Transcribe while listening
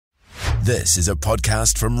This is a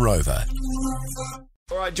podcast from Rover.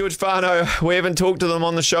 All right, George Fano, we haven't talked to them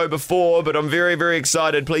on the show before, but I'm very, very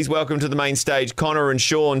excited. Please welcome to the main stage Connor and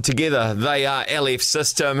Sean. Together, they are LF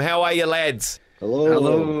System. How are you, lads?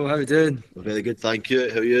 Hello, how are you doing? Very good, thank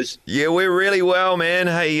you. How are you? Yeah, we're really well, man.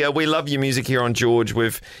 Hey, we love your music here on George.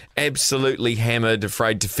 We've absolutely hammered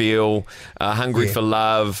Afraid to Feel, Hungry for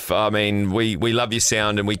Love. I mean, we love your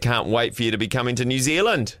sound and we can't wait for you to be coming to New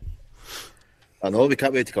Zealand. I know, we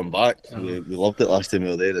can't wait to come back. We loved it last time we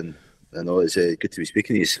were there, and I know it's good to be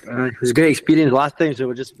speaking to you. It was a great experience last time, so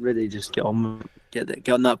we're just ready to just get on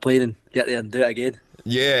that plane and get there and do it again.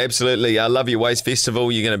 Yeah, absolutely. I love your Waste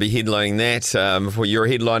Festival. You're going to be headlining that. You're a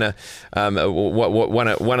headliner,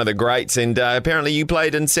 one of the greats. And apparently you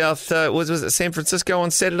played in South, was it San Francisco on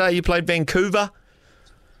Saturday? You played Vancouver?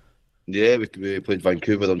 Yeah, we played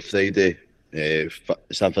Vancouver on Friday,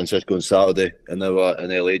 San Francisco on Saturday, and now we're in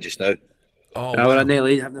LA just now. Oh, we're in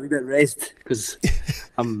LA having a wee bit of rest because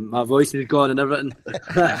my voice is gone and everything.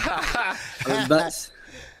 I'm in bits.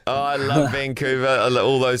 Oh, I love Vancouver.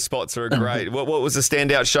 All those spots are great. What was the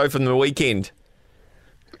standout show from the weekend?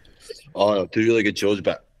 Oh, no, two really good shows,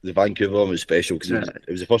 but the Vancouver one was special because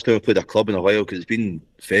it was the first time I played a club in a while because it's been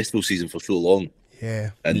festival season for so long. Yeah.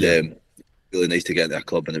 And really nice to get into a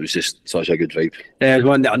club, and it was just such a good vibe. Yeah, it was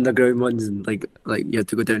one of the underground ones, and like you had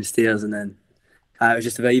to go downstairs, and then it was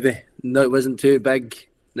just a vibe. No, it wasn't too big.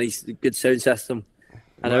 Nice, good sound system,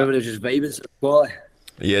 and everybody was just vibing. So quality.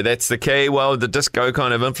 Yeah, that's the key. Well, the disco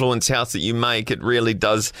kind of influence house that you make, it really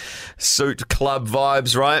does suit club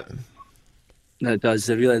vibes, right? No, it does.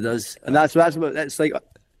 It really does. And that's like,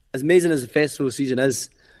 as amazing as the festival season is,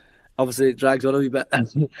 obviously it drags on a wee bit.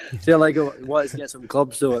 So like, I wanted to get some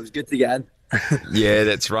clubs, so it was good to get in. Yeah,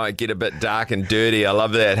 that's right. Get a bit dark and dirty. I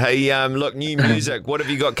love that. Hey, look, new music. What have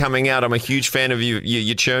you got coming out? I'm a huge fan of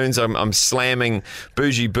your tunes. I'm slamming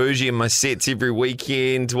Bougie in my sets every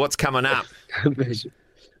weekend. What's coming up?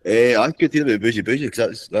 I could hear about Bougie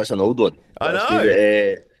because that's an old one. I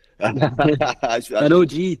know. I know,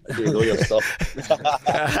 G. You know your stuff.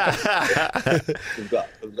 we've got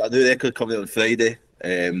a new record coming out on Friday,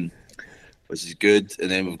 which is good, and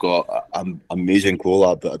then we've got an amazing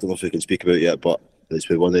collab that I don't know if we can speak about yet, but it's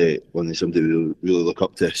with one of somebody we really look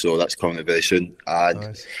up to, so that's coming out very soon. And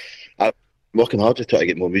nice. I'm working hard to try to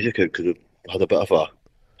get more music out because we've had a bit of a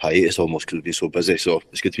hiatus almost because we've been so busy, so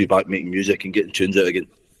it's good to be back making music and getting tunes out again.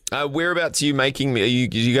 Whereabouts are you making?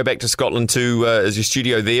 Did you go back to Scotland too? Is your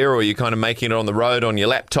studio there, or are you kind of making it on the road on your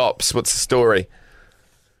laptops? What's the story?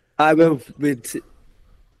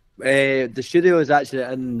 The studio is actually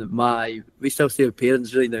in we still stay with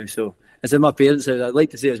parents right now, so it's in my parents' house. I'd like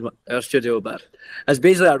to say it's our studio, but it's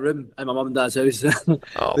basically a room in my mum and dad's house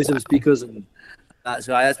with some speakers and that.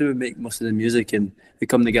 So that's where we make most of the music and we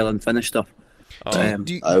come together and finish stuff.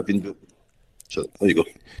 So there you go.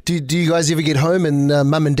 Do you guys ever get home and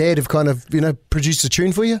mum and dad have kind of produced a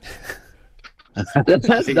tune for you? No,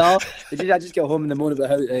 I just get home in the morning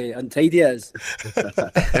about how untidy it is.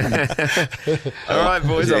 All right,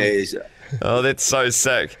 boys. Oh, that's so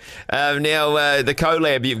sick. Now, the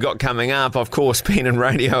collab you've got coming up, of course, Pen and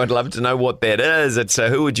Radio, I'd love to know what that is. It's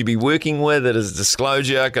who would you be working with? It is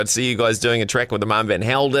Disclosure. I could see you guys doing a track with Armand Van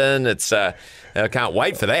Helden. I can't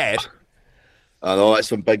wait for that. I know, that's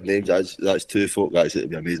some big names. That's two folk guys that would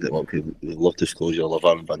be amazing at work. We love Disclosure, I love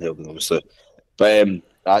Armand Van Helden, obviously. But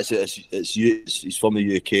he's from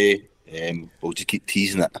the UK. We'll just keep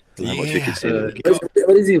teasing it. Don't know much we can say.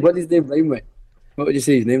 What is his name rhyme with? What would you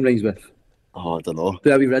say his name rhymes with? Oh, I don't know.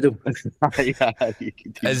 That'd be riddle.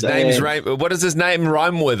 His name's rhyme. What does his name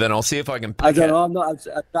rhyme with? And I'll see if I can pick I don't know.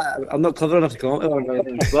 I'm not clever enough to come up with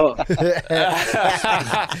anything.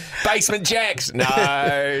 Basement Jacks. No.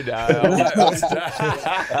 I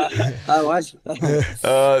was.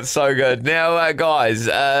 Oh, it's so good. Now, guys,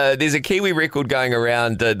 there's a Kiwi record going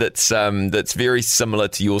around that's very similar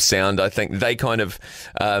to your sound. I think they kind of,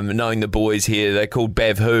 knowing the boys here, they're called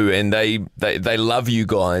Bav Who, and they love you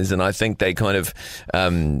guys, and I think they kind of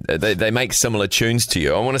they make similar tunes to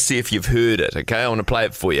you. I want to see if you've heard it. Okay, I want to play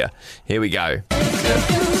it for you. Here we go.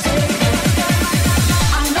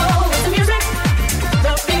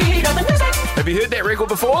 Have you heard that record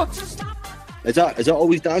before? Is that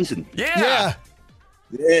Always Dancing? Yeah.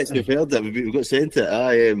 Yes, we've heard it. We've got sent it.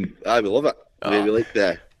 We love it. We like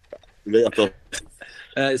the right up there.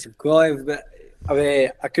 It's quite, but I mean,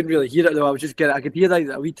 I couldn't really hear it though. I could hear like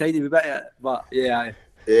a wee tiny bit of it, but yeah.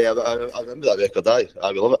 Yeah, I remember that record.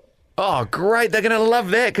 We love it. Oh, great! They're going to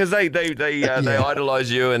love that because they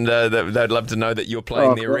idolise you, and they'd love to know that you're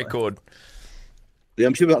playing their record. Yeah,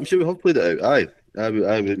 I'm sure we have played it out. Aye, I would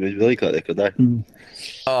really like that record, aye.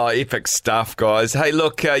 Oh, epic stuff, guys. Hey,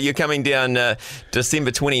 look, you're coming down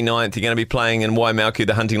December 29th. You're going to be playing in Waimaoku,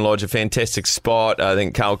 the Hunting Lodge, a fantastic spot. I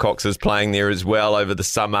think Carl Cox is playing there as well over the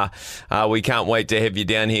summer. We can't wait to have you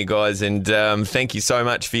down here, guys, and thank you so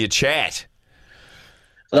much for your chat.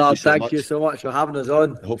 Thank you so much for having us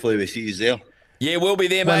on. Hopefully we see you there. Yeah, we'll be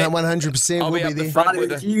there, mate. 100%. I'll We'll be be up the there. front with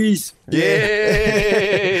the Kiwis.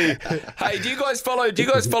 Yeah. Hey, do you guys follow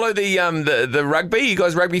the rugby? You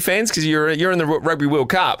guys rugby fans? Because you're in the Rugby World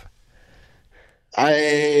Cup.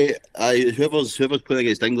 Whoever's playing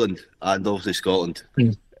against England and obviously Scotland,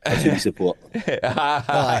 that's who we support.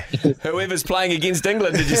 Whoever's playing against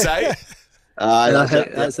England, did you say?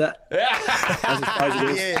 That's it.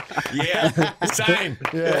 Yeah, same.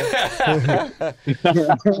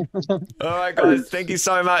 All right, guys. Thank you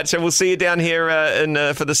so much, and we'll see you down here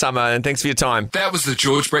for the summer. And thanks for your time. That was the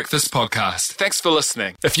George Breakfast Podcast. Thanks for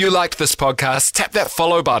listening. If you liked this podcast, tap that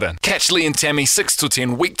follow button. Catch Lee and Tammy 6 to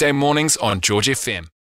 10 weekday mornings on George FM.